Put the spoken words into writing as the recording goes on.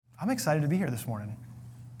I'm excited to be here this morning.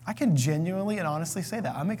 I can genuinely and honestly say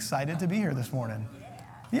that. I'm excited to be here this morning.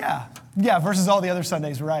 Yeah, versus all the other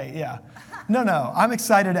Sundays, right, yeah. No, I'm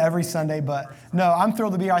excited every Sunday, but no, I'm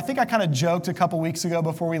thrilled to be here. I think I kind of joked a couple weeks ago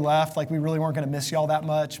before we left, like we really weren't going to miss y'all that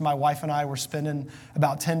much. My wife and I were spending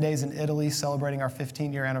about 10 days in Italy celebrating our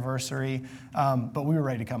 15-year anniversary, but we were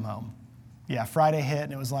ready to come home. Yeah, Friday hit,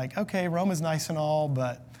 and it was like, okay, Rome is nice and all,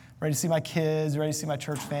 but ready to see my kids, ready to see my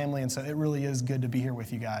church family, and so it really is good to be here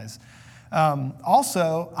with you guys.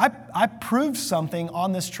 Also, I proved something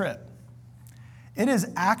on this trip. It is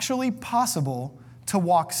actually possible to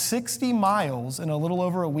walk 60 miles in a little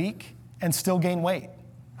over a week and still gain weight.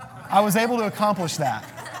 I was able to accomplish that.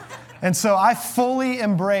 And so I fully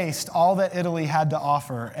embraced all that Italy had to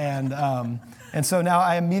offer. And so now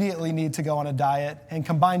I immediately need to go on a diet and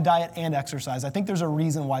combine diet and exercise. I think there's a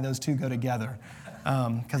reason why those two go together,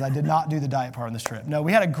 because I did not do the diet part on this trip. No,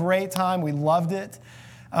 we had a great time. We loved it.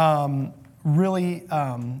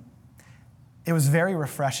 It was very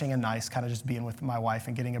refreshing and nice kind of just being with my wife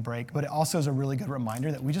and getting a break, but it also is a really good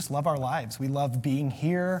reminder that we just love our lives. We love being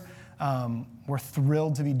here. We're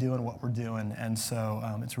thrilled to be doing what we're doing, and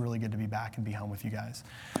so it's really good to be back and be home with you guys.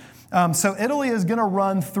 So Italy is going to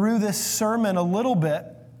run through this sermon a little bit.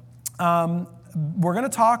 We're going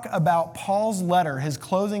to talk about Paul's letter, his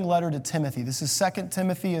closing letter to Timothy. This is 2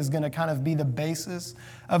 Timothy is going to kind of be the basis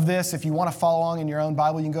of this. If you want to follow along in your own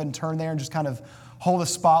Bible, you can go ahead and turn there and just kind of hold a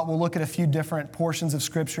spot. We'll look at a few different portions of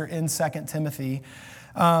Scripture in 2 Timothy.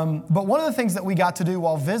 But one of the things that we got to do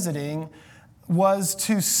while visiting was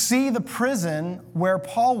to see the prison where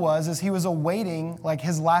Paul was as he was awaiting, like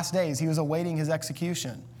his last days. He was awaiting his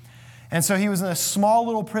execution. And so he was in a small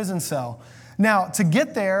little prison cell. Now, to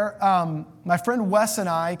get there, my friend Wes and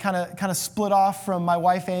I kind of split off from my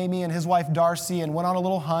wife Amy and his wife Darcy and went on a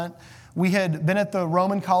little hunt. We had been at the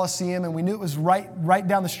Roman Colosseum, and we knew it was right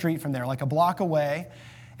down the street from there, like a block away.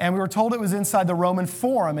 And we were told it was inside the Roman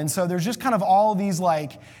Forum. And so there's just kind of all these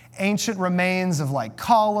like ancient remains of like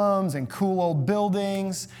columns and cool old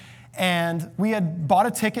buildings. And we had bought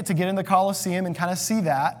a ticket to get in the Colosseum and kind of see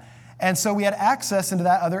that. And so we had access into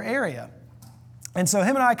that other area. And so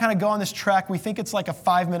him and I kind of go on this trek. We think it's like a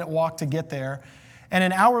 5-minute walk to get there. And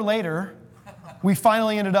an hour later, we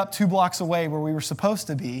finally ended up 2 blocks away where we were supposed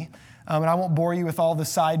to be. And I won't bore you with all the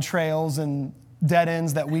side trails and dead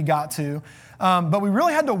ends that we got to. But we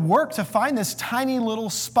really had to work to find this tiny little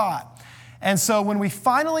spot. And so when we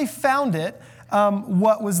finally found it,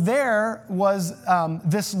 what was there was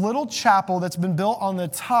this little chapel that's been built on the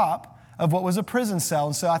top of what was a prison cell.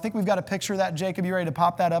 And so I think we've got a picture of that. Jacob, you ready to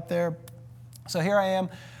pop that up there? So here I am.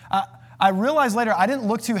 I realized later I didn't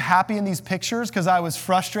look too happy in these pictures because I was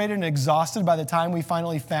frustrated and exhausted by the time we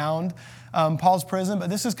finally found Paul's prison.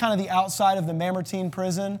 But this is kind of the outside of the Mamertine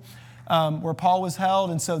prison where Paul was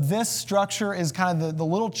held. And so this structure is kind of the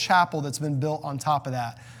little chapel that's been built on top of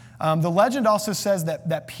that. The legend also says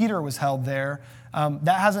that Peter was held there.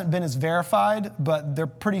 That hasn't been as verified, but they're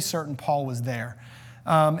pretty certain Paul was there.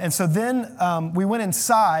 And so then we went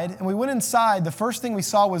inside, the first thing we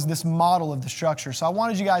saw was this model of the structure. So I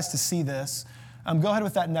wanted you guys to see this. Go ahead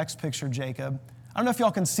with that next picture, Jacob. I don't know if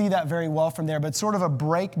y'all can see that very well from there, but it's sort of a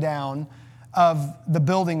breakdown of the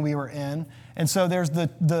building we were in. And so there's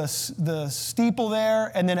the steeple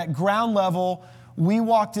there, and then at ground level, we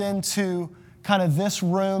walked into kind of this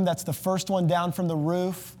room. That's the first one down from the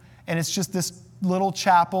roof, and it's just this little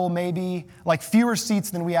chapel, maybe like fewer seats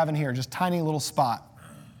than we have in here, just tiny little spot.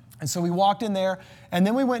 And so we walked in there, and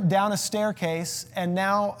then we went down a staircase, and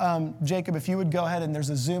now, Jacob, if you would go ahead, and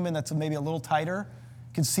there's a zoom in that's maybe a little tighter.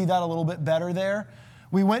 You can see that a little bit better there.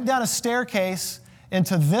 We went down a staircase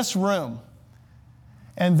into this room.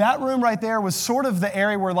 And that room right there was sort of the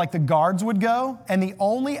area where like the guards would go, and the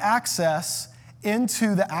only access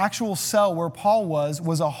into the actual cell where Paul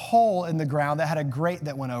was a hole in the ground that had a grate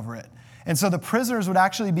that went over it. And so the prisoners would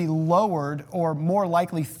actually be lowered or more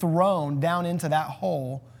likely thrown down into that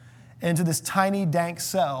hole, into this tiny, dank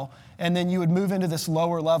cell, and then you would move into this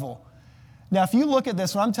lower level. Now, if you look at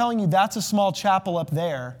this, when I'm telling you that's a small chapel up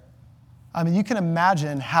there, I mean, you can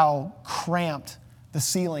imagine how cramped the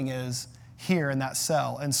ceiling is here in that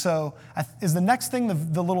cell. And so is the next thing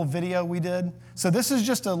the little video we did? So this is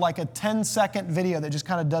just like a 10-second video that just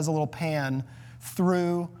kind of does a little pan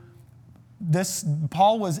through this.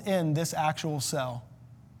 Paul was in this actual cell.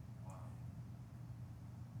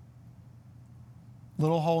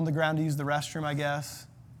 Little hole in the ground to use the restroom, I guess.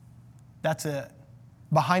 That's it.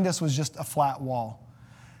 Behind us was just a flat wall.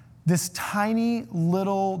 This tiny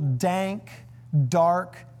little dank,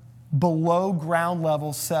 dark, below ground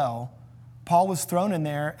level cell, Paul was thrown in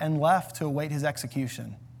there and left to await his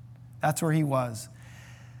execution. That's where he was.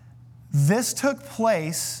 This took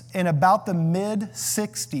place in about the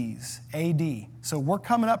mid-60s AD. So we're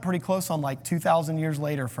coming up pretty close on like 2,000 years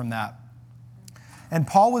later from that. And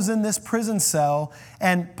Paul was in this prison cell,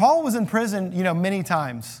 and Paul was in prison, many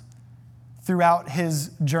times throughout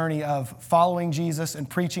his journey of following Jesus and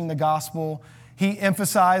preaching the gospel. He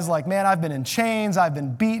emphasized man, I've been in chains, I've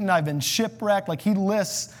been beaten, I've been shipwrecked. He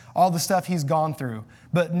lists all the stuff he's gone through.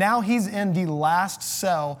 But now he's in the last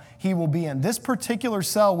cell he will be in. This particular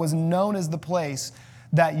cell was known as the place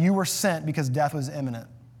that you were sent because death was imminent.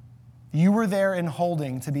 You were there in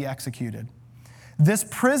holding to be executed. This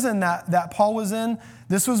prison that Paul was in,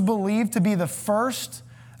 this was believed to be the first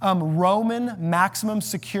Roman maximum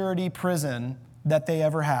security prison that they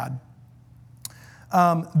ever had.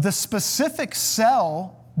 The specific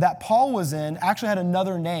cell that Paul was in actually had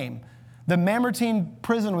another name. The Mamertine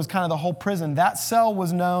prison was kind of the whole prison. That cell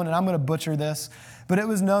was known, and I'm going to butcher this, but it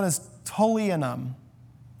was known as Tullianum.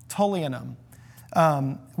 Tullianum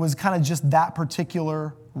was kind of just that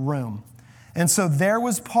particular room. And so there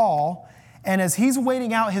was Paul, and as he's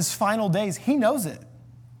waiting out his final days, he knows it.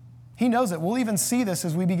 He knows it. We'll even see this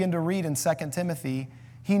as we begin to read in 2 Timothy.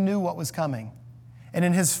 He knew what was coming. And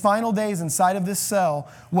in his final days inside of this cell,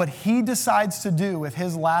 what he decides to do with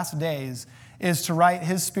his last days is to write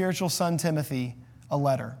his spiritual son Timothy a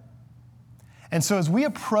letter. And so as we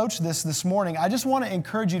approach this morning, I just want to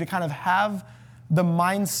encourage you to kind of have the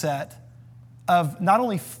mindset of not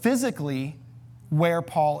only physically where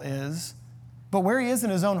Paul is, but where he is in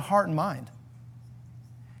his own heart and mind.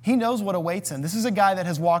 He knows what awaits him. This is a guy that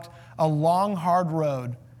has walked a long, hard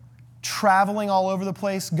road, traveling all over the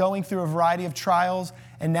place, going through a variety of trials,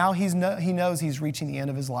 and now he knows he's reaching the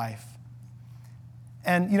end of his life.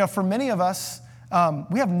 And, for many of us,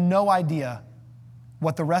 we have no idea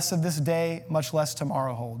what the rest of this day, much less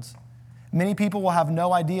tomorrow, holds. Many people will have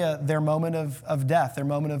no idea their moment of death, their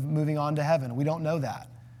moment of moving on to heaven. We don't know that.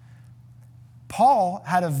 Paul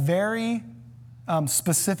had a very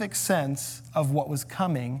specific sense of what was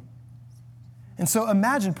coming. And so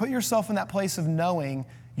imagine, put yourself in that place of knowing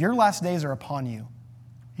your last days are upon you.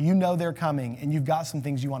 You know they're coming, and you've got some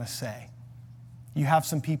things you want to say. You have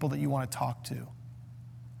some people that you want to talk to.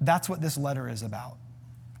 That's what this letter is about.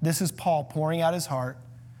 This is Paul pouring out his heart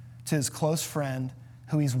to his close friend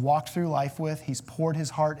who he's walked through life with, he's poured his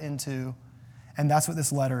heart into, and that's what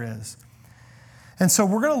this letter is. And so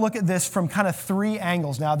we're going to look at this from kind of three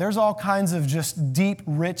angles. Now, there's all kinds of just deep,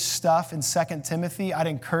 rich stuff in 2 Timothy. I'd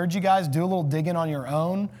encourage you guys, do a little digging on your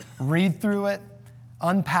own, read through it,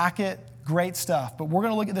 unpack it, great stuff. But we're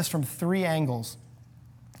going to look at this from three angles.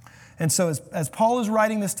 And so as Paul is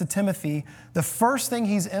writing this to Timothy, the first thing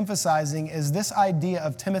he's emphasizing is this idea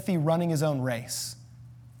of Timothy running his own race,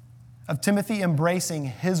 of Timothy embracing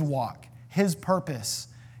his walk, his purpose,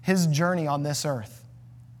 his journey on this earth.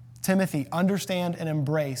 Timothy, understand and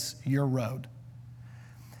embrace your road.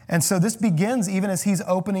 And so this begins even as he's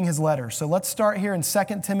opening his letter. So let's start here in 2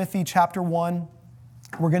 Timothy chapter 1.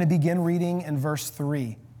 We're going to begin reading in verse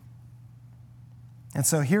 3. And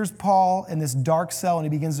so here's Paul in this dark cell, and he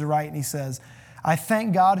begins to write, and he says, I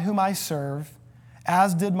thank God whom I serve,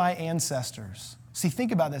 as did my ancestors. See,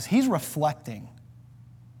 think about this. He's reflecting.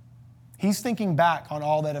 He's thinking back on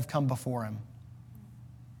all that have come before him.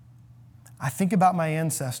 I think about my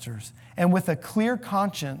ancestors, and with a clear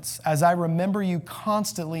conscience, as I remember you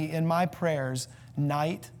constantly in my prayers,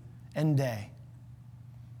 night and day.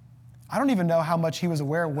 I don't even know how much he was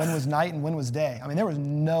aware of when was night and when was day. I mean, there was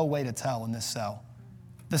no way to tell in this cell.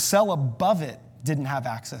 The cell above it didn't have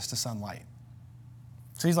access to sunlight.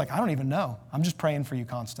 So he's like, I don't even know. I'm just praying for you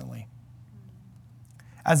constantly.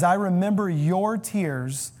 As I remember your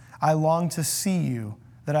tears, I long to see you,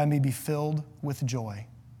 that I may be filled with joy.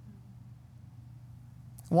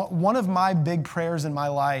 One of my big prayers in my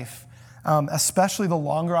life, especially the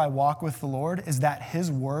longer I walk with the Lord, is that his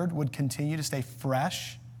word would continue to stay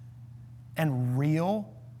fresh and real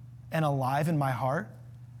and alive in my heart.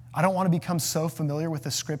 I don't want to become so familiar with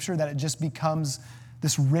the scripture that it just becomes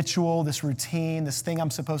this ritual, this routine, this thing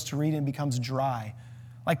I'm supposed to read and becomes dry.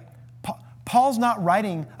 Like, Paul's not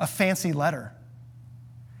writing a fancy letter.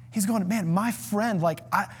 He's going, man, my friend,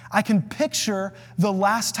 I can picture the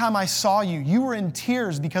last time I saw you. You were in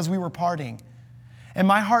tears because we were parting. And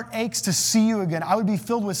my heart aches to see you again. I would be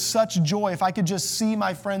filled with such joy if I could just see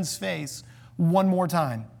my friend's face one more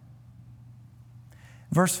time.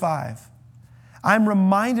 Verse 5, I'm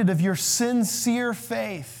reminded of your sincere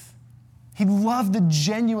faith. He loved the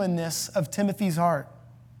genuineness of Timothy's heart.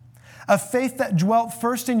 A faith that dwelt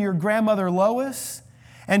first in your grandmother Lois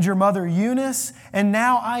and your mother Eunice, and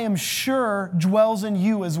now I am sure dwells in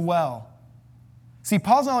you as well. See,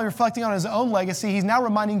 Paul's not only reflecting on his own legacy, he's now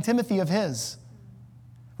reminding Timothy of his.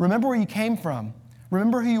 Remember where you came from.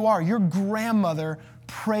 Remember who you are. Your grandmother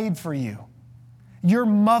prayed for you. Your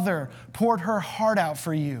mother poured her heart out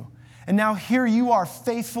for you. And now here you are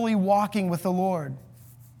faithfully walking with the Lord.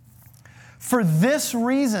 For this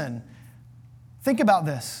reason, think about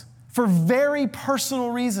this, for very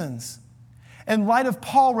personal reasons, in light of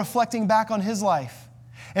Paul reflecting back on his life,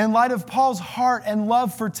 in light of Paul's heart and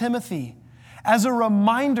love for Timothy, as a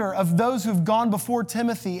reminder of those who've gone before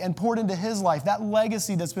Timothy and poured into his life, that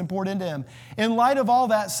legacy that's been poured into him. In light of all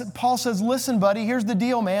that, Paul says, listen, buddy, here's the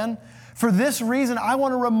deal, man. For this reason, I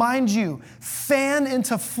want to remind you, fan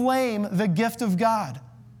into flame the gift of God,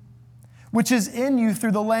 which is in you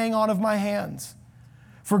through the laying on of my hands.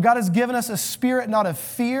 For God has given us a spirit not of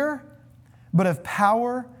fear, but of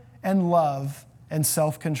power and love and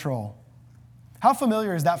self-control. How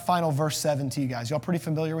familiar is that final verse 7 to you guys? Y'all pretty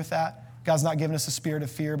familiar with that? God's not given us a spirit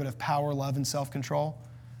of fear, but of power, love, and self-control.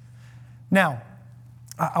 Now,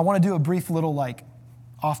 I want to do a brief little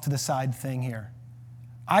off to the side thing here.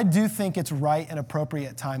 I do think it's right and appropriate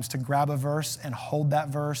at times to grab a verse and hold that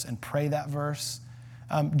verse and pray that verse.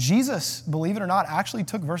 Jesus, believe it or not, actually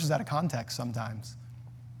took verses out of context sometimes.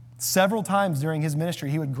 Several times during his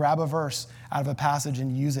ministry, he would grab a verse out of a passage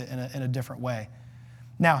and use it in a different way.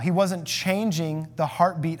 Now, he wasn't changing the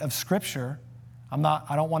heartbeat of Scripture.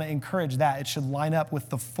 I don't want to encourage that. It should line up with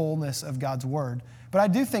the fullness of God's word. But I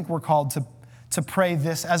do think we're called to pray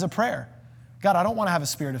this as a prayer. God, I don't want to have a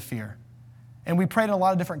spirit of fear. And we prayed in a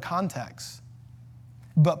lot of different contexts.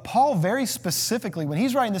 But Paul very specifically, when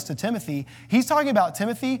he's writing this to Timothy, he's talking about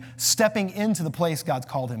Timothy stepping into the place God's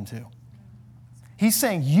called him to. He's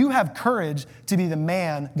saying, you have courage to be the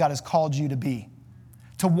man God has called you to be,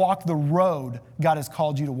 to walk the road God has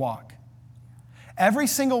called you to walk. Every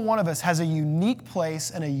single one of us has a unique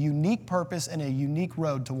place and a unique purpose and a unique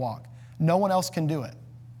road to walk. No one else can do it.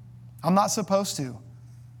 I'm not supposed to.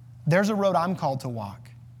 There's a road I'm called to walk.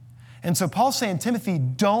 And so Paul's saying, Timothy,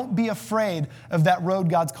 don't be afraid of that road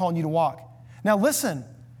God's calling you to walk. Now listen,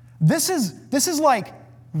 this is like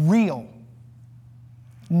real.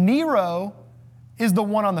 Nero is the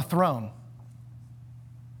one on the throne.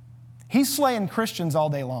 He's slaying Christians all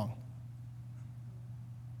day long.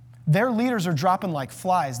 Their leaders are dropping like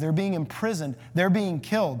flies. They're being imprisoned. They're being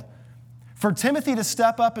killed. For Timothy to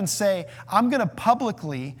step up and say, I'm going to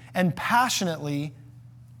publicly and passionately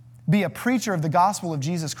be a preacher of the gospel of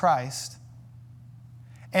Jesus Christ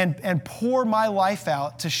and pour my life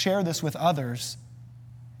out to share this with others,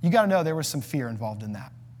 you got to know there was some fear involved in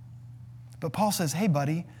that. But Paul says, hey,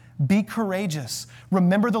 buddy, be courageous.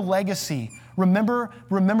 Remember the legacy. Remember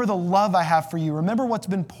the love I have for you. Remember what's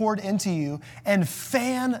been poured into you and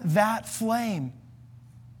fan that flame.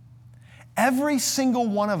 Every single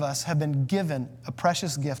one of us have been given a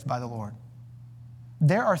precious gift by the Lord.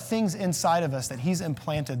 There are things inside of us that he's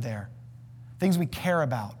implanted there, things we care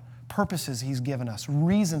about, purposes he's given us,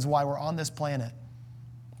 reasons why we're on this planet.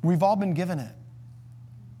 We've all been given it.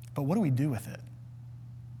 But what do we do with it?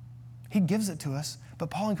 He gives it to us, but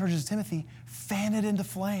Paul encourages Timothy, fan it into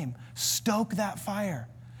flame, stoke that fire.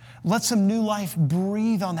 Let some new life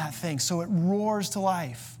breathe on that thing so it roars to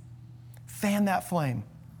life. Fan that flame.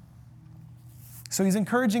 So he's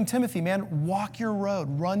encouraging Timothy, man, walk your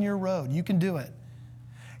road, run your road. You can do it.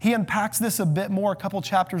 He unpacks this a bit more a couple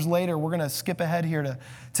chapters later. We're going to skip ahead here to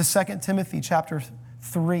 2 Timothy chapter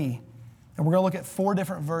 3, and we're going to look at 4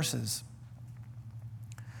 different verses.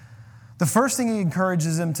 The first thing he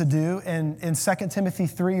encourages him to do in 2 Timothy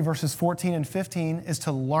 3, verses 14 and 15, is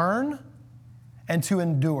to learn and to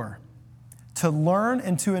endure. To learn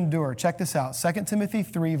and to endure. Check this out, 2 Timothy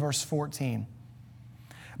 3, verse 14.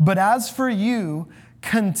 But as for you,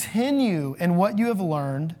 continue in what you have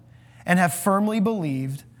learned and have firmly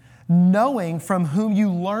believed, knowing from whom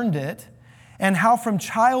you learned it, and how from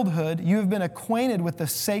childhood you have been acquainted with the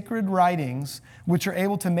sacred writings, which are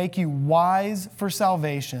able to make you wise for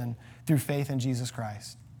salvation through faith in Jesus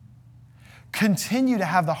Christ. Continue to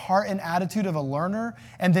have the heart and attitude of a learner,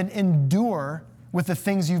 and then endure with the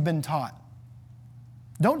things you've been taught.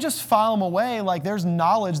 Don't just file them away like there's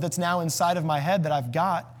knowledge that's now inside of my head that I've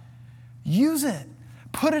got. Use it.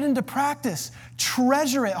 Put it into practice.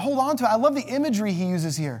 Treasure it. Hold on to it. I love the imagery he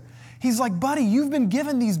uses here. He's like, buddy, you've been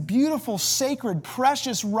given these beautiful, sacred,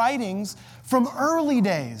 precious writings from early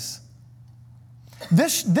days.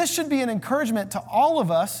 This should be an encouragement to all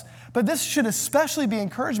of us, but this should especially be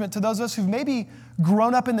encouragement to those of us who've maybe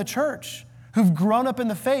grown up in the church, who've grown up in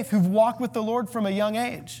the faith, who've walked with the Lord from a young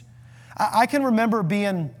age. I can remember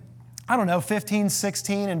being, 15,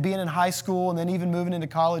 16, and being in high school and then even moving into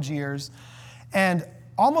college years. And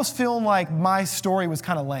almost feeling like my story was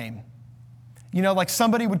kind of lame. You know, like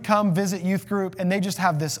somebody would come visit youth group and they just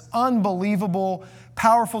have this unbelievable,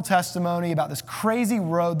 powerful testimony about this crazy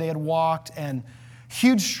road they had walked and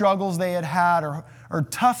huge struggles they had had or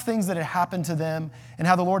tough things that had happened to them and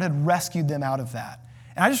how the Lord had rescued them out of that.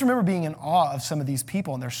 And I just remember being in awe of some of these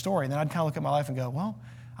people and their story. And then I'd kind of look at my life and go, well,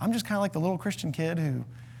 I'm just kind of like the little Christian kid who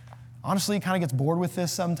honestly kind of gets bored with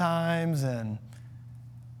this sometimes, and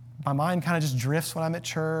my mind kind of just drifts when I'm at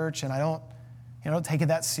church, and I don't take it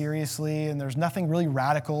that seriously, and there's nothing really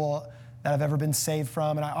radical that I've ever been saved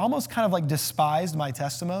from, and I almost kind of like despised my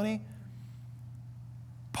testimony.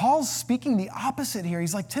 Paul's speaking the opposite here.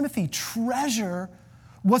 He's like, Timothy, treasure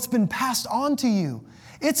what's been passed on to you.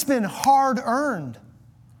 It's been hard-earned.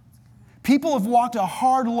 People have walked a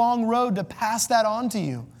hard, long road to pass that on to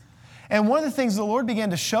you. And one of the things the Lord began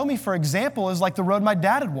to show me, for example, is like the road my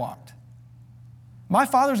dad had walked. My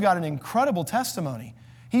father's got an incredible testimony.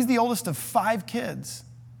 He's the oldest of 5 kids.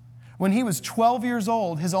 When he was 12 years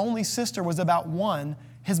old, his only sister was about 1.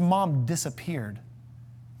 His mom disappeared.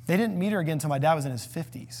 They didn't meet her again until my dad was in his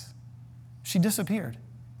 50s. She disappeared.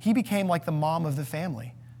 He became like the mom of the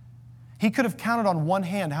family. He could have counted on one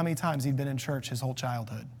hand how many times he'd been in church his whole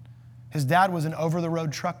childhood. His dad was an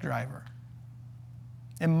over-the-road truck driver.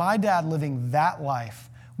 And my dad, living that life,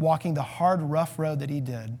 walking the hard, rough road that he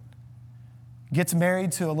did, gets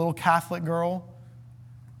married to a little Catholic girl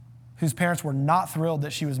whose parents were not thrilled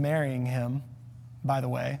that she was marrying him, by the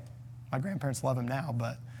way. My grandparents love him now,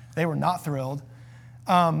 but they were not thrilled.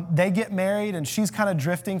 They get married, and she's kind of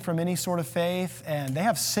drifting from any sort of faith, and they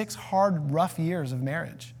have 6 hard, rough years of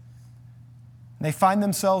marriage. And they find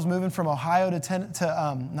themselves moving from Ohio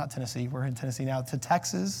to not Tennessee, we're in Tennessee now, to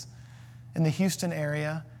Texas in the Houston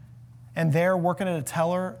area, and there working at a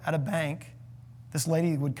teller at a bank, this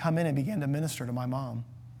lady would come in and begin to minister to my mom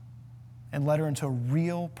and led her into a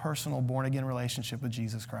real personal born-again relationship with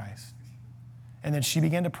Jesus Christ. And then she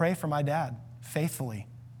began to pray for my dad faithfully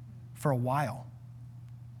for a while.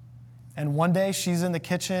 And one day she's in the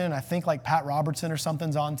kitchen, I think like Pat Robertson or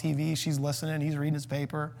something's on TV. She's listening, he's reading his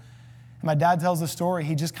paper. And my dad tells the story.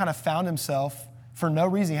 He just kind of found himself for no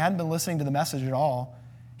reason. He hadn't been listening to the message at all.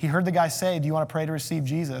 He heard the guy say, do you want to pray to receive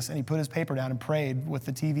Jesus? And he put his paper down and prayed with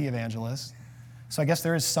the TV evangelist. So I guess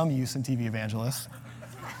there is some use in TV evangelists.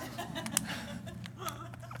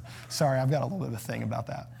 Sorry, I've got a little bit of a thing about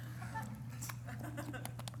that.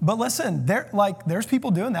 But listen, there's people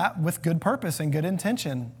doing that with good purpose and good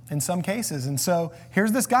intention in some cases. And so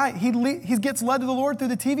here's this guy. He gets led to the Lord through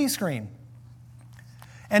the TV screen.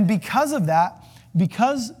 And because of that,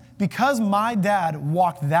 because my dad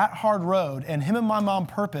walked that hard road and him and my mom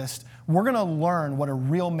purposed, we're going to learn what a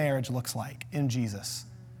real marriage looks like in Jesus.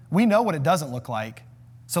 We know what it doesn't look like,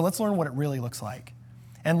 so let's learn what it really looks like.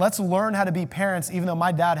 And let's learn how to be parents, even though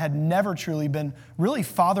my dad had never truly been really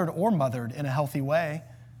fathered or mothered in a healthy way.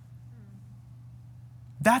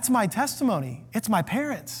 That's my testimony. It's my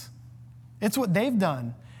parents. It's what they've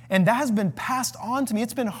done. And that has been passed on to me.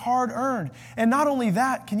 It's been hard-earned. And not only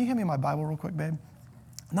that, can you hand me my Bible real quick, babe?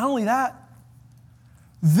 Not only that,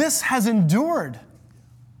 this has endured.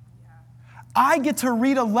 I get to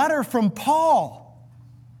read a letter from Paul.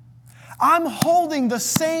 I'm holding the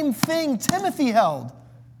same thing Timothy held.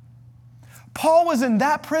 Paul was in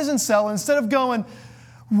that prison cell. Instead of going,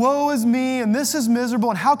 woe is me, and this is miserable,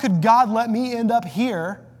 and how could God let me end up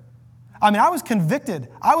here? I mean, I was convicted.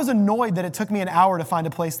 I was annoyed that it took me an hour to find a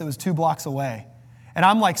place that was 2 blocks away. And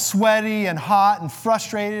I'm like sweaty and hot and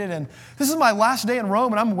frustrated, and this is my last day in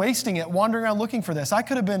Rome, and I'm wasting it wandering around looking for this. I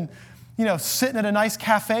could have been, sitting at a nice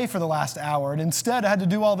cafe for the last hour, and instead I had to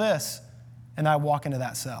do all this, and I walk into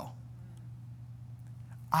that cell.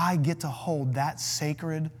 I get to hold that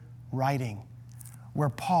sacred writing where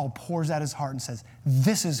Paul pours out his heart and says,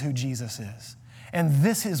 this is who Jesus is. And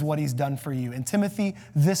this is what he's done for you. And Timothy,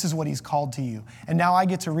 this is what he's called to you. And now I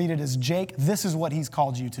get to read it as Jake, this is what he's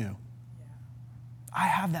called you to. I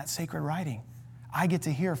have that sacred writing. I get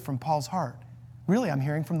to hear from Paul's heart. Really, I'm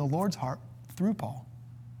hearing from the Lord's heart through Paul.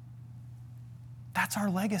 That's our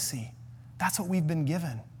legacy. That's what we've been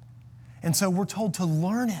given. And so we're told to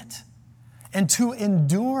learn it and to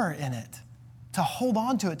endure in it, to hold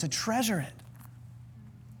on to it, to treasure it.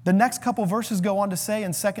 The next couple verses go on to say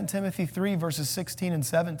in 2 Timothy 3, verses 16 and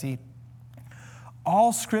 17,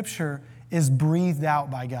 all Scripture is breathed out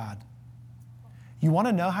by God. You want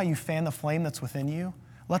to know how you fan the flame that's within you?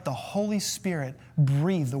 Let the Holy Spirit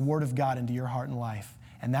breathe the Word of God into your heart and life,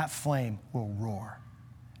 and that flame will roar.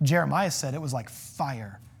 Jeremiah said it was like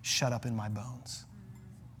fire shut up in my bones.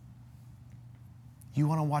 You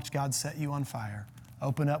want to watch God set you on fire?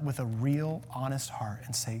 Open up with a real, honest heart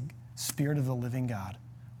and say, Spirit of the living God,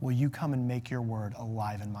 will you come and make your word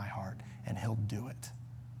alive in my heart? And he'll do it.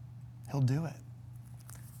 He'll do it.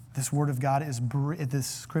 This word of God this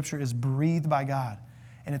scripture is breathed by God,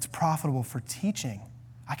 and it's profitable for teaching.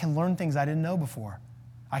 I can learn things I didn't know before.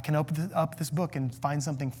 I can open up this book and find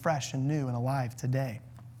something fresh and new and alive today.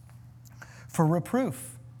 For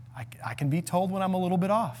reproof, I can be told when I'm a little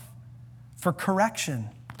bit off. For correction,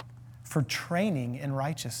 for training in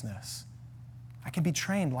righteousness. I can be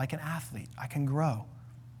trained like an athlete. I can grow.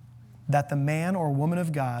 That the man or woman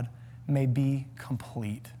of God may be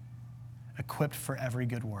complete, equipped for every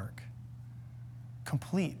good work.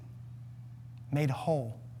 Complete, made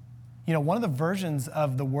whole. You know, one of the versions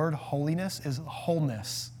of the word holiness is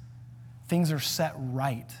wholeness. Things are set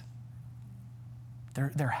right.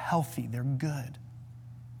 They're healthy. They're good.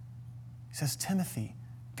 He says, Timothy,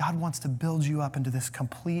 God wants to build you up into this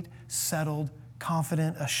complete, settled,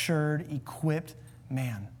 confident, assured, equipped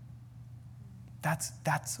man.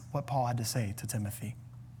 That's what Paul had to say to Timothy.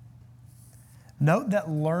 Note that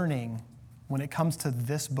learning, when it comes to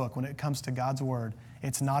this book, when it comes to God's word,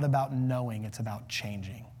 it's not about knowing, it's about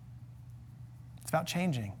changing. It's about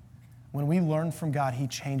changing. When we learn from God, he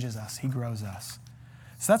changes us, he grows us.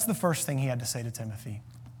 So that's the first thing he had to say to Timothy.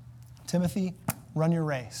 Timothy, run your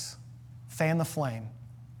race. Fan the flame.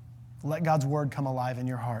 Let God's word come alive in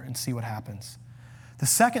your heart and see what happens. The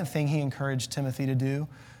second thing he encouraged Timothy to do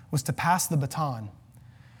was to pass the baton.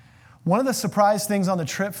 One of the surprise things on the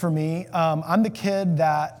trip for me, I'm the kid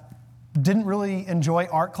that didn't really enjoy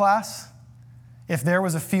art class. If there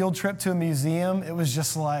was a field trip to a museum, it was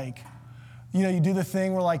just like, you know, you do the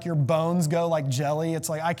thing where like your bones go like jelly. It's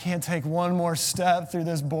like, I can't take one more step through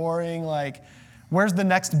this boring, like, where's the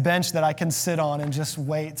next bench that I can sit on and just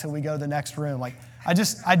wait till we go to the next room? Like, I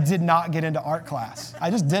did not get into art class.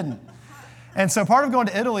 I just didn't. And so part of going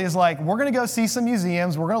to Italy is like, we're going to go see some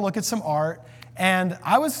museums. We're going to look at some art. And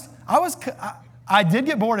I did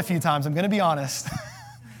get bored a few times, I'm going to be honest.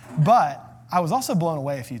 But I was also blown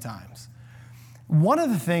away a few times. One of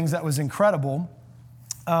the things that was incredible,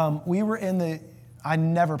 we were in I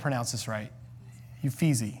never pronounce this right,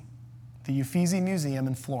 Uffizi, the Uffizi Museum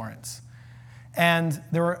in Florence. And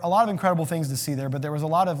there were a lot of incredible things to see there, but there was a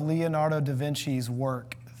lot of Leonardo da Vinci's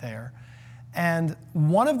work there. And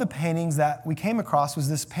one of the paintings that we came across was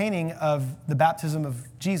this painting of the baptism of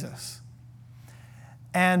Jesus.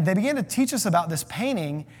 And they began to teach us about this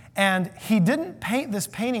painting, and he didn't paint this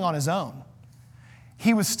painting on his own.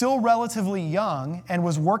 He was still relatively young and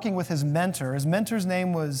was working with his mentor. His mentor's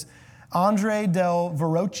name was Andrea del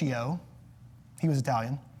Verrocchio. He was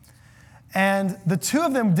Italian. And the two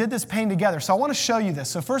of them did this painting together. So I want to show you this.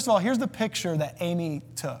 So first of all, here's the picture that Amy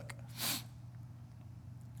took.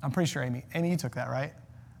 I'm pretty sure Amy, you took that, right?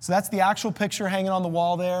 So that's the actual picture hanging on the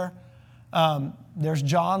wall there. There's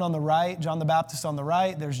John on the right, John the Baptist on the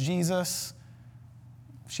right. There's Jesus.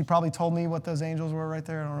 She probably told me what those angels were right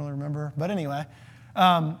there. I don't really remember. But anyway.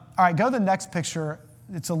 All right, go to the next picture.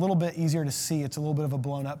 It's a little bit easier to see. It's a little bit of a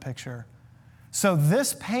blown up picture. So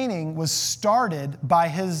this painting was started by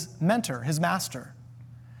his mentor, his master.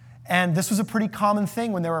 And this was a pretty common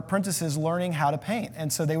thing when there were apprentices learning how to paint.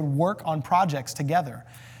 And so they would work on projects together.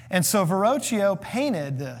 And so Verrocchio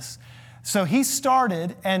painted this. So he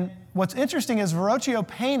started, and what's interesting is Verrocchio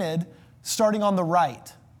painted starting on the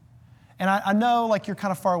right. And I know like you're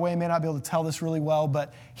kind of far away, you may not be able to tell this really well,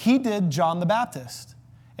 but he did John the Baptist.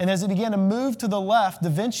 And as it began to move to the left, Da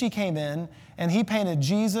Vinci came in and he painted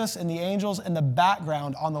Jesus and the angels in the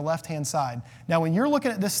background on the left-hand side. Now, when you're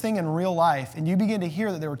looking at this thing in real life and you begin to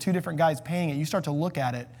hear that there were two different guys painting it, you start to look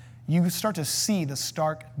at it, you start to see the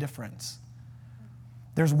stark difference.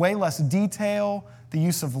 There's way less detail, the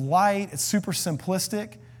use of light, it's super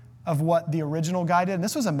simplistic of what the original guy did. And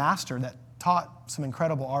this was a master that taught some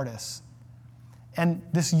incredible artists. And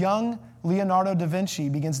this young Leonardo da Vinci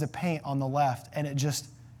begins to paint on the left, and it just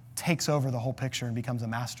takes over the whole picture and becomes a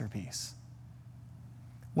masterpiece.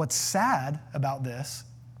 What's sad about this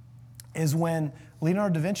is when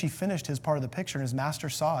Leonardo da Vinci finished his part of the picture and his master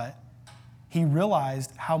saw it, he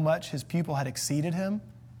realized how much his pupil had exceeded him.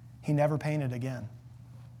 He never painted again.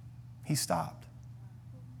 He stopped.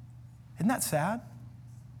 Isn't that sad?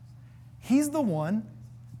 He's the one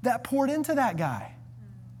that poured into that guy.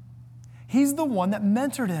 He's the one that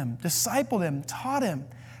mentored him, discipled him, taught him,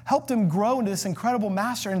 helped him grow into this incredible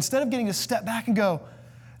master. Instead of getting to step back and go,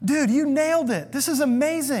 dude, you nailed it. This is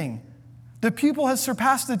amazing. The pupil has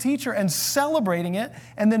surpassed the teacher, and celebrating it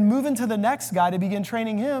and then moving to the next guy to begin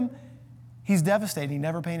training him, he's devastated. He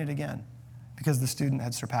never painted again because the student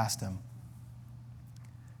had surpassed him.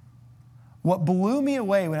 What blew me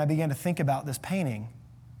away when I began to think about this painting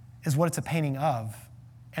is what it's a painting of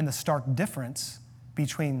and the stark difference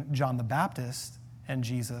between John the Baptist and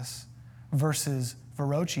Jesus versus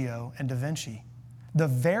Verrocchio and Da Vinci. The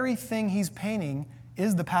very thing he's painting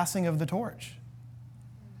is the passing of the torch.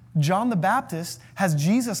 John the Baptist has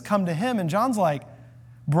Jesus come to him, and John's like,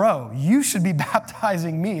 bro, you should be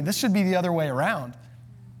baptizing me. This should be the other way around.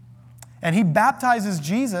 And he baptizes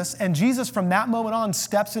Jesus, and Jesus from that moment on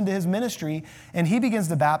steps into his ministry, and he begins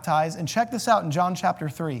to baptize. And check this out in John chapter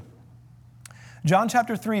 3. John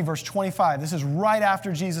chapter 3, verse 25. This is right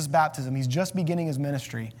after Jesus' baptism. He's just beginning his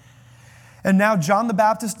ministry. And now John the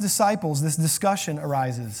Baptist's disciples, this discussion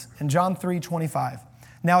arises in John 3:25.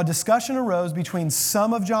 Now a discussion arose between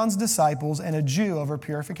some of John's disciples and a Jew over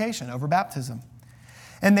purification, over baptism.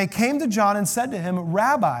 And they came to John and said to him,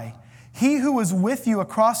 Rabbi, he who was with you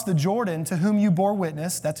across the Jordan, to whom you bore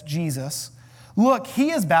witness, that's Jesus, look, he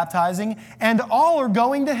is baptizing, and all are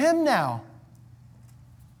going to him now.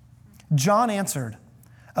 John answered,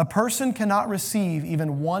 a person cannot receive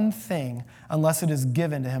even one thing unless it is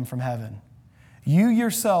given to him from heaven. You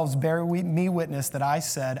yourselves bear me witness that I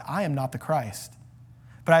said, I am not the Christ,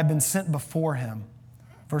 but I have been sent before him.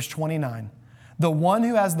 Verse 29, the one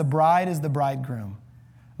who has the bride is the bridegroom.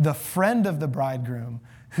 The friend of the bridegroom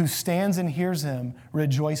who stands and hears him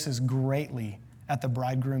rejoices greatly at the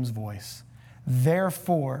bridegroom's voice.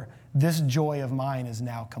 Therefore, this joy of mine is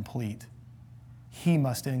now complete. He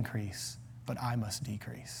must increase, but I must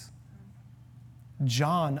decrease.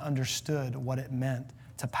 John understood what it meant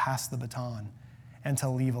to pass the baton and to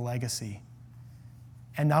leave a legacy.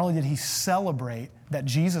 And not only did he celebrate that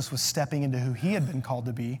Jesus was stepping into who he had been called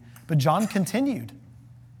to be, but John continued.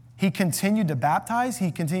 He continued to baptize.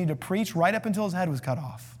 He continued to preach right up until his head was cut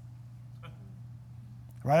off.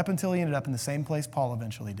 Right up until he ended up in the same place Paul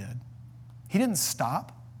eventually did. He didn't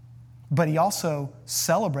stop, but he also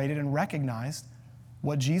celebrated and recognized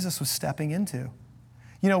what Jesus was stepping into.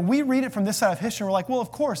 You know, we read it from this side of history, and we're like, well,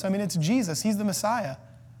 of course. I mean, it's Jesus. He's the Messiah.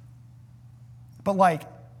 But like,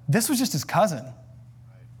 this was just his cousin.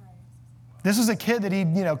 This was a kid that he,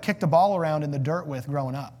 kicked a ball around in the dirt with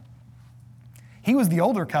growing up. He was the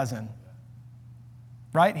older cousin,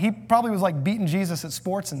 right? He probably was like beating Jesus at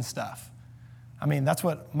sports and stuff. I mean, that's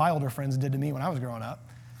what my older friends did to me when I was growing up.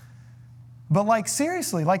 But like,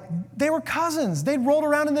 seriously, like they were cousins. They'd rolled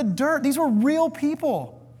around in the dirt. These were real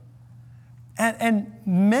people. And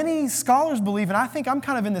many scholars believe, and I think I'm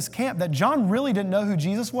kind of in this camp, that John really didn't know who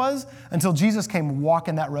Jesus was until Jesus came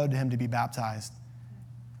walking that road to him to be baptized.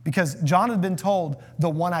 Because John had been told, the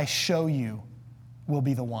one I show you will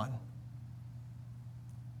be the one.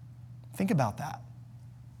 Think about that.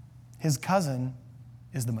 His cousin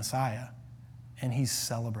is the Messiah, and he's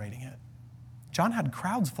celebrating it. John had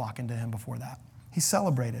crowds flocking to him before that. He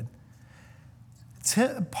celebrated.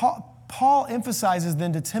 Paul emphasizes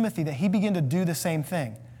then to Timothy that he began to do the same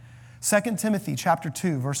thing. 2 Timothy chapter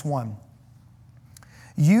 2, verse 1.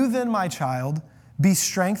 You then, my child, be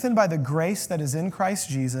strengthened by the grace that is in Christ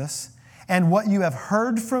Jesus, and what you have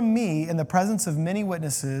heard from me in the presence of many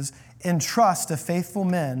witnesses, entrust to faithful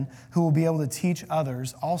men who will be able to teach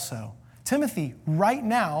others also. Timothy, right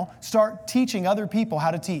now, start teaching other people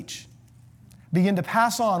how to teach. Begin to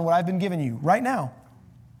pass on what I've been giving you right now.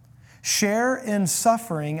 Share in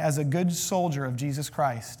suffering as a good soldier of Jesus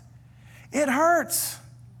Christ. It hurts.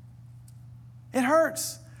 It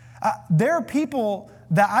hurts. There are people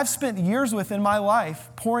that I've spent years with in my life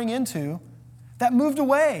pouring into that moved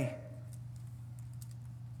away.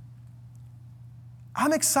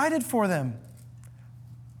 I'm excited for them.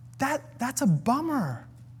 That's a bummer.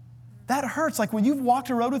 That hurts. Like when you've walked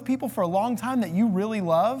a road with people for a long time that you really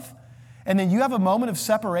love, and then you have a moment of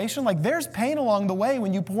separation, like there's pain along the way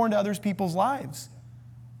when you pour into other people's lives.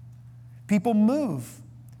 People move.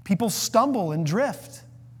 People stumble and drift.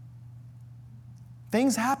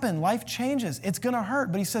 Things happen. Life changes. It's going to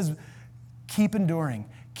hurt. But he says, keep enduring.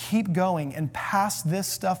 Keep going and pass this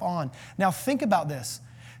stuff on. Now think about this.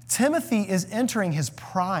 Timothy is entering his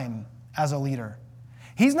prime as a leader.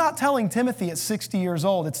 He's not telling Timothy at 60 years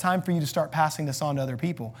old, it's time for you to start passing this on to other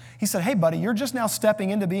people. He said, hey, buddy, you're just now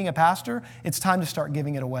stepping into being a pastor. It's time to start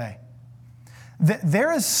giving it away.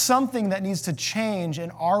 There is something that needs to change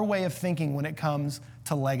in our way of thinking when it comes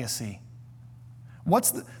to legacy.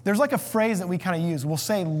 There's like a phrase that we kind of use. We'll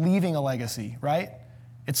say leaving a legacy, right?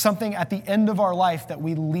 It's something at the end of our life that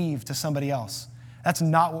we leave to somebody else. That's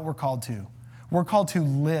not what we're called to. We're called to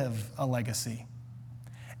live a legacy.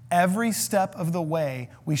 Every step of the way,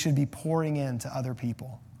 we should be pouring into other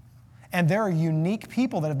people. And there are unique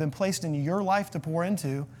people that have been placed in your life to pour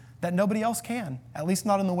into that nobody else can, at least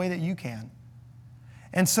not in the way that you can.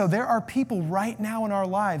 And so there are people right now in our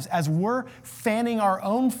lives, as we're fanning our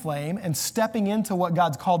own flame and stepping into what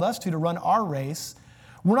God's called us to run our race,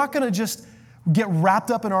 We're not going to just get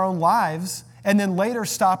wrapped up in our own lives and then later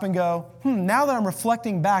stop and go, now that I'm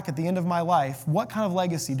reflecting back at the end of my life, what kind of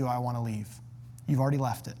legacy do I want to leave? You've already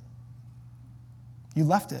left it. You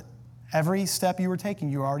left it. Every step you were taking,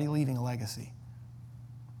 you were already leaving a legacy.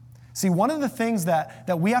 See, one of the things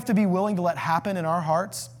that we have to be willing to let happen in our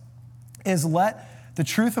hearts is let the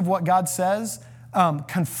truth of what God says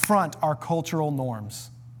confront our cultural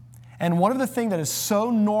norms. And one of the things that is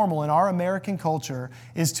so normal in our American culture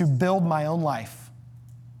is to build my own life.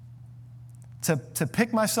 To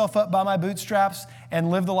pick myself up by my bootstraps and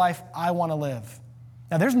live the life I want to live.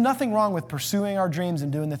 Now, there's nothing wrong with pursuing our dreams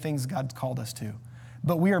and doing the things God's called us to.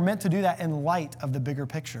 But we are meant to do that in light of the bigger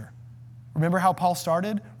picture. Remember how Paul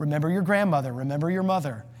started? Remember your grandmother. Remember your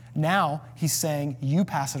mother. Now, he's saying you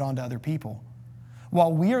pass it on to other people.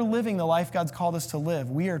 While we are living the life God's called us to live,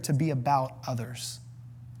 we are to be about others.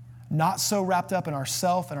 Not so wrapped up in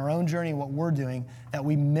ourselves and our own journey and what we're doing that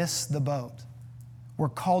we miss the boat. We're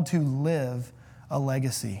called to live a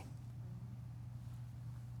legacy.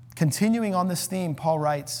 Continuing on this theme, Paul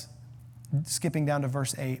writes, skipping down to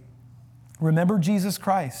verse 8, remember Jesus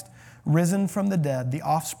Christ, risen from the dead, the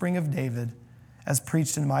offspring of David, as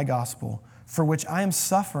preached in my gospel, for which I am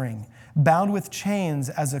suffering, bound with chains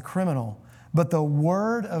as a criminal, but the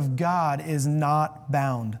word of God is not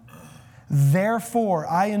bound. Therefore,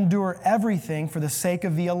 I endure everything for the sake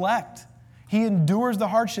of the elect. He endures the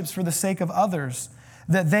hardships for the sake of others,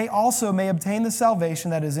 that they also may obtain the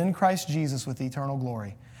salvation that is in Christ Jesus with eternal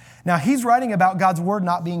glory. Now, he's writing about God's word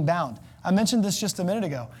not being bound. I mentioned this just a minute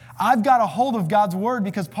ago. I've got a hold of God's word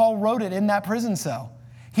because Paul wrote it in that prison cell.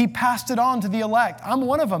 He passed it on to the elect. I'm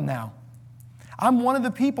one of them now. I'm one of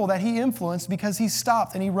the people that he influenced because he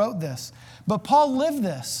stopped and he wrote this. But Paul lived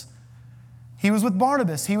this. He was with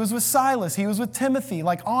Barnabas. He was with Silas. He was with Timothy.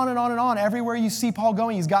 Like on and on and on. Everywhere you see Paul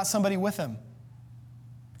going, he's got somebody with him.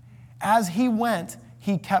 As he went,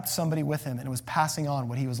 he kept somebody with him and was passing on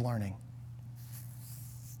what he was learning.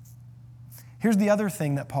 Here's the other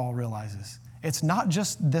thing that Paul realizes. It's not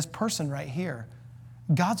just this person right here.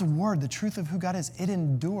 God's word, the truth of who God is, it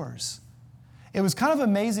endures. It was kind of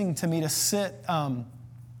amazing to me to sit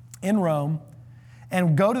in Rome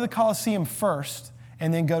and go to the Colosseum first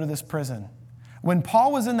and then go to this prison. When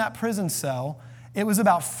Paul was in that prison cell, it was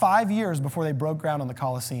about 5 years before they broke ground on the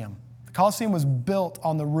Colosseum. The Colosseum was built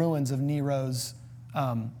on the ruins of Nero's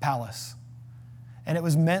palace. And it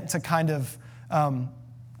was meant to kind of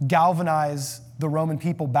galvanize the Roman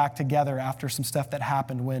people back together after some stuff that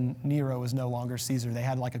happened when Nero was no longer Caesar. They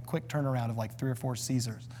had like a quick turnaround of like 3 or 4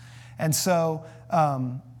 Caesars. And so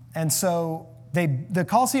the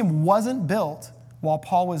Colosseum wasn't built while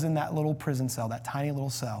Paul was in that little prison cell, that tiny little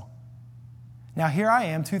cell. Now here I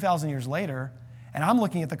am 2,000 years later, and I'm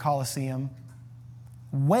looking at the Colosseum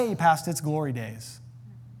way past its glory days.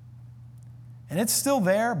 And it's still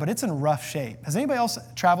there, but it's in rough shape. Has anybody else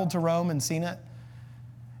traveled to Rome and seen it?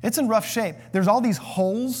 It's in rough shape. There's all these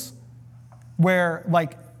holes where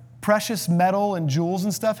like precious metal and jewels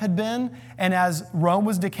and stuff had been. And as Rome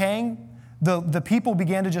was decaying, the people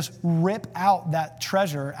began to just rip out that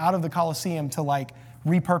treasure out of the Colosseum to like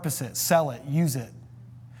repurpose it, sell it, use it.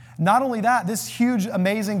 Not only that, this huge,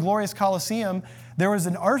 amazing, glorious Colosseum, there was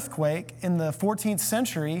an earthquake in the 14th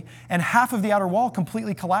century and half of the outer wall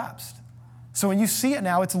completely collapsed. So when you see it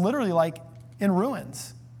now, it's literally like in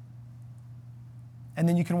ruins. And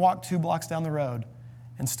then you can walk 2 blocks down the road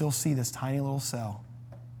and still see this tiny little cell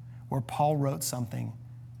where Paul wrote something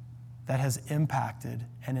that has impacted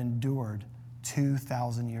and endured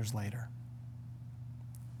 2,000 years later.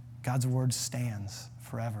 God's word stands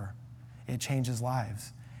forever. It changes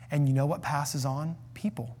lives. And you know what passes on?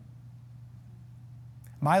 People.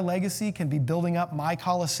 My legacy can be building up my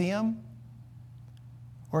Colosseum,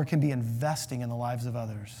 or it can be investing in the lives of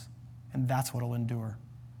others. And that's what will endure.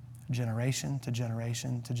 Generation to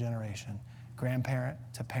generation to generation. Grandparent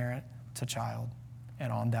to parent to child.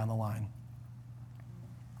 And on down the line.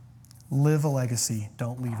 Live a legacy.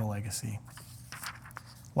 Don't leave a legacy.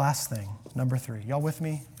 Last thing, number 3. Y'all with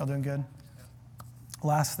me? Y'all doing good?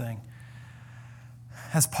 Last thing.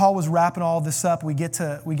 As Paul was wrapping all this up, we get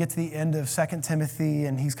to the end of 2 Timothy,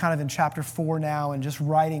 and he's kind of in chapter 4 now and just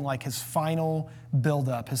writing like his final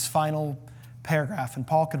buildup, his final paragraph. And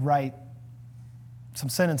Paul could write some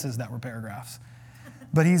sentences that were paragraphs.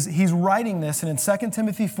 But he's writing this, and in 2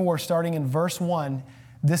 Timothy 4, starting in verse 1,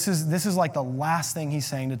 this is like the last thing he's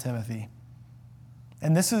saying to Timothy.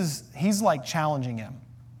 And he's like challenging him.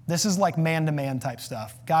 This is like man-to-man type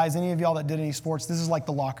stuff. Guys, any of y'all that did any sports, this is like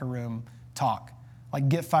the locker room talk. Like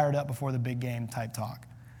get fired up before the big game type talk.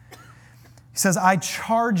 He says, I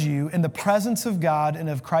charge you in the presence of God and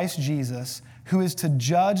of Christ Jesus, who is to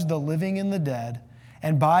judge the living and the dead,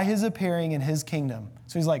 and by his appearing in his kingdom.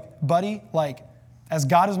 So he's like, buddy, like, as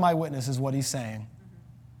God is my witness is what he's saying.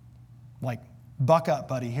 Like, buck up,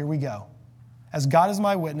 buddy, here we go. As God is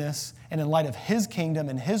my witness, and in light of his kingdom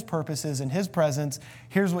and his purposes and his presence,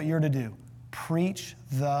 here's what you're to do. Preach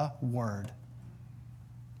the word.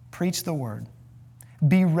 Preach the word.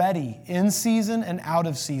 Be ready in season and out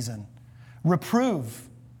of season. Reprove.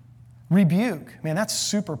 Rebuke. Man, that's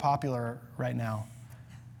super popular right now.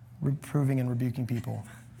 Reproving and rebuking people.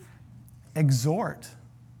 Exhort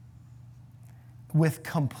with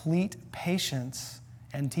complete patience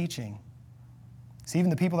and teaching. See, even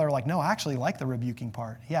the people that are like, no, I actually like the rebuking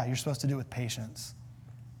part. Yeah, you're supposed to do it with patience.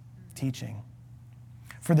 Teaching.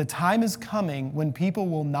 For the time is coming when people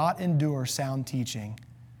will not endure sound teaching,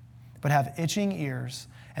 but have itching ears,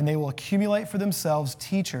 and they will accumulate for themselves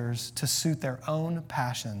teachers to suit their own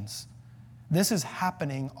passions. This is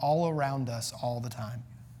happening all around us all the time.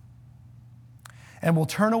 And will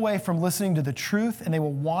turn away from listening to the truth, and they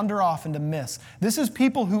will wander off into myths. This is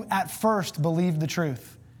people who at first believed the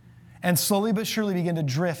truth and slowly but surely begin to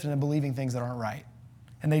drift into believing things that aren't right.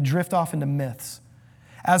 And they drift off into myths.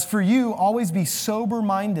 As for you, always be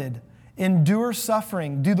sober-minded, endure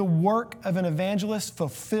suffering, do the work of an evangelist,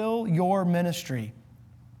 fulfill your ministry.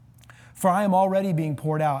 For I am already being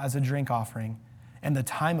poured out as a drink offering, and the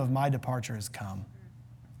time of my departure has come.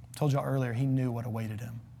 I told y'all earlier, he knew what awaited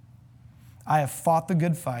him. I have fought the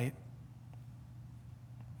good fight.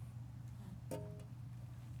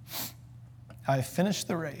 I have finished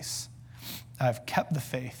the race. I have kept the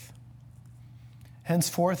faith.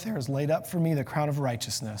 Henceforth there is laid up for me the crown of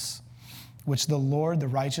righteousness, which the Lord, the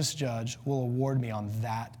righteous judge, will award me on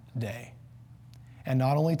that day. And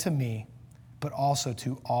not only to me, but also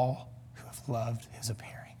to all who have loved his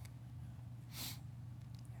appearing.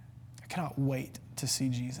 I cannot wait to see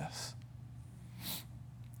Jesus.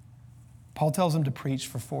 Paul tells him to preach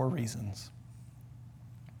for 4 reasons.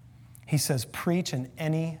 He says, preach in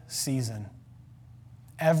any season.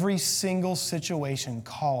 Every single situation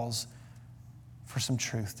calls for some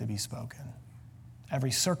truth to be spoken.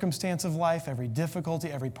 Every circumstance of life, every difficulty,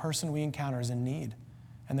 every person we encounter is in need.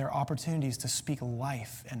 And there are opportunities to speak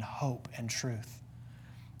life and hope and truth,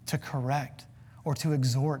 to correct or to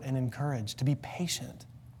exhort and encourage, to be patient.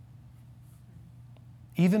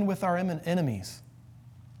 Even with our enemies.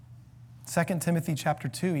 2 Timothy chapter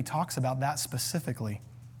 2, he talks about that specifically.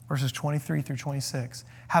 Verses 23 through 26.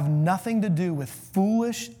 Have nothing to do with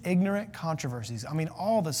foolish, ignorant controversies. I mean,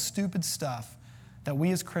 all the stupid stuff that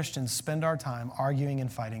we as Christians spend our time arguing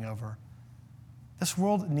and fighting over. This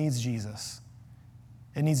world needs Jesus.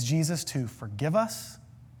 It needs Jesus to forgive us.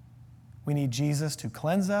 We need Jesus to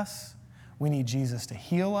cleanse us. We need Jesus to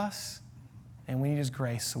heal us. And we need his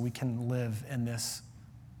grace so we can live in this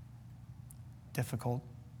difficult,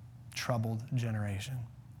 troubled generation.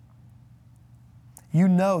 You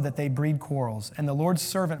know that they breed quarrels, and the Lord's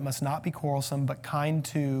servant must not be quarrelsome, but kind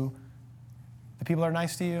to the people that are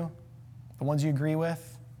nice to you, the ones you agree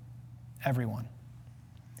with, everyone.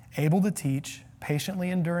 Able to teach, patiently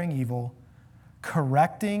enduring evil,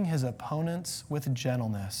 correcting his opponents with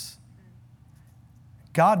gentleness.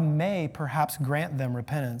 God may perhaps grant them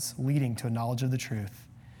repentance leading to a knowledge of the truth,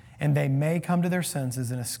 and they may come to their senses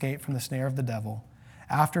and escape from the snare of the devil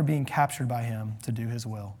after being captured by him to do his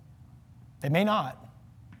will. They may not,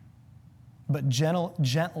 but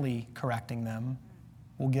gently correcting them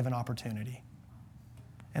will give an opportunity.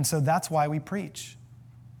 And so that's why we preach.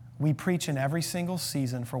 We preach in every single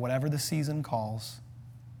season for whatever the season calls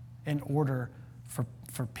in order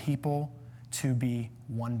for people to be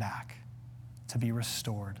won back, to be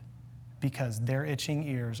restored, because their itching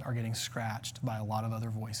ears are getting scratched by a lot of other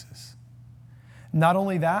voices. Not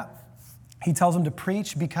only that, he tells them to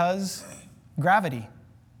preach because gravity.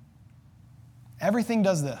 Everything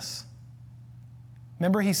does this.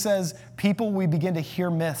 Remember, he says, people will begin to hear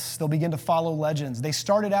myths. They'll begin to follow legends. They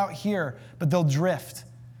started out here, but they'll drift.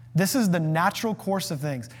 This is the natural course of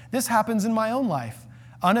things. This happens in my own life.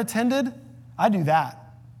 Unattended, I do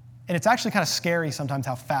that. And it's actually kind of scary sometimes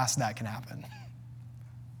how fast that can happen.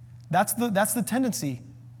 That's the tendency.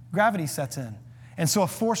 Gravity sets in. And so a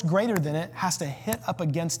force greater than it has to hit up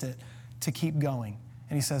against it to keep going.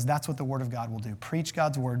 And he says that's what the Word of God will do. Preach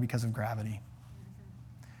God's Word because of gravity.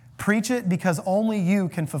 Preach it because only you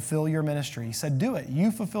can fulfill your ministry. He said, do it.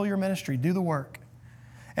 You fulfill your ministry. Do the work.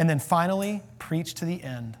 And then finally, preach to the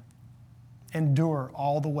end. Endure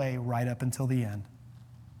all the way right up until the end.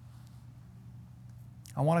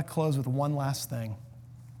 I want to close with one last thing.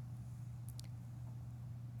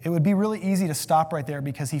 It would be really easy to stop right there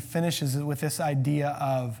because he finishes it with this idea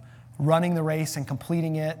of running the race and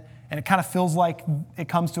completing it And it kind of feels like it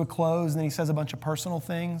comes to a close, and then he says a bunch of personal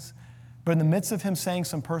things. But in the midst of him saying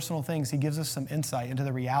some personal things, he gives us some insight into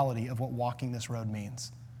the reality of what walking this road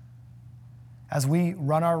means. As we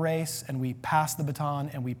run our race and we pass the baton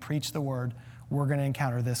and we preach the word, we're going to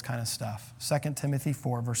encounter this kind of stuff. 2 Timothy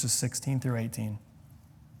 4, verses 16 through 18.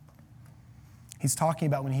 He's talking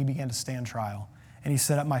about when he began to stand trial. And he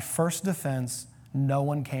said, "At my first defense, no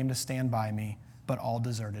one came to stand by me, but all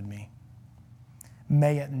deserted me.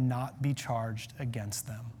 May it not be charged against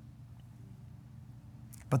them.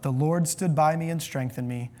 But the Lord stood by me and strengthened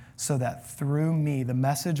me, so that through me the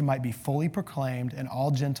message might be fully proclaimed and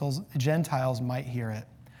all Gentiles might hear it.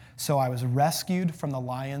 So I was rescued from the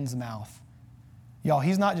lion's mouth." Y'all,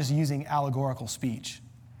 he's not just using allegorical speech.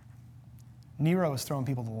 Nero is throwing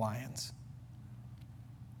people to lions.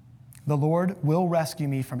 "The Lord will rescue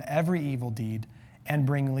me from every evil deed and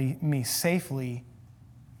bring me safely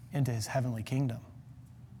into his heavenly kingdom."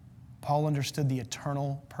 Paul understood the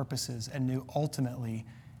eternal purposes and knew ultimately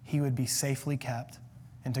he would be safely kept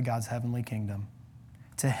into God's heavenly kingdom.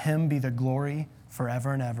 To him be the glory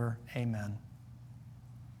forever and ever. Amen.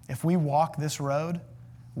 If we walk this road,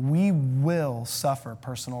 we will suffer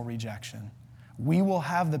personal rejection. We will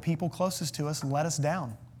have the people closest to us let us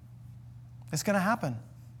down. It's going to happen.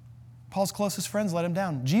 Paul's closest friends let him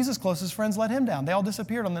down. Jesus' closest friends let him down. They all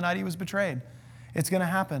disappeared on the night he was betrayed. It's going to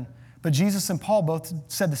happen. But Jesus and Paul both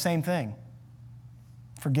said the same thing.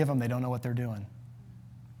 Forgive them, they don't know what they're doing.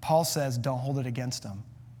 Paul says, don't hold it against them.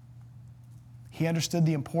 He understood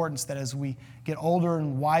the importance that as we get older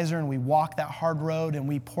and wiser and we walk that hard road and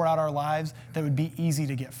we pour out our lives, that it would be easy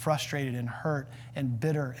to get frustrated and hurt and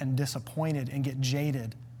bitter and disappointed and get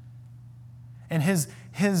jaded. And his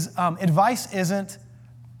advice isn't,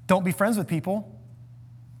 don't be friends with people.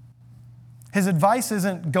 His advice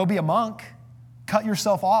isn't, go be a monk, cut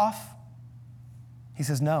yourself off. He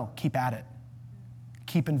says, no, keep at it.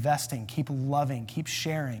 Keep investing, keep loving, keep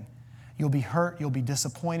sharing. You'll be hurt, you'll be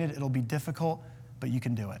disappointed, it'll be difficult, but you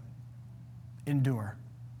can do it. Endure.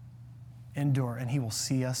 Endure, and he will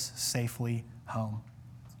see us safely home.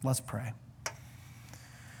 Let's pray.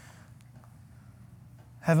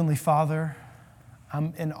 Heavenly Father,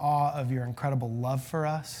 I'm in awe of your incredible love for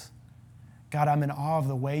us. God, I'm in awe of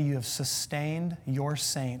the way you have sustained your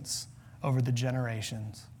saints over the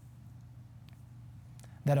generations.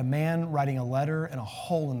 That a man writing a letter in a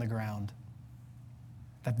hole in the ground,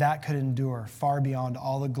 that could endure far beyond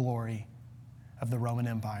all the glory of the Roman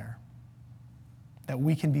Empire. That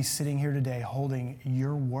we can be sitting here today holding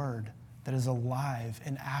your word that is alive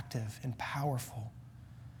and active and powerful.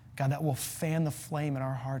 God, that will fan the flame in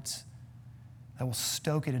our hearts, that will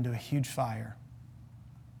stoke it into a huge fire.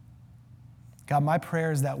 God, my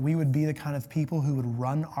prayer is that we would be the kind of people who would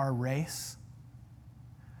run our race,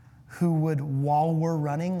 who would, while we're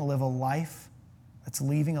running, live a life that's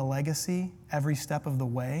leaving a legacy every step of the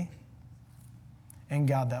way. And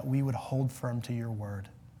God, that we would hold firm to your word.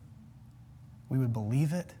 We would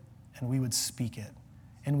believe it and we would speak it.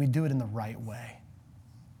 And we'd do it in the right way.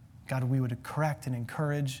 God, we would correct and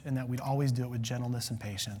encourage, and that we'd always do it with gentleness and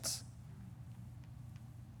patience.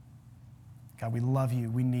 God, we love you.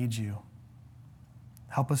 We need you.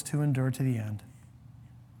 Help us to endure to the end.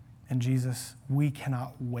 And Jesus, we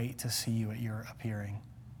cannot wait to see you at your appearing.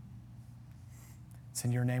 It's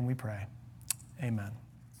in your name we pray. Amen.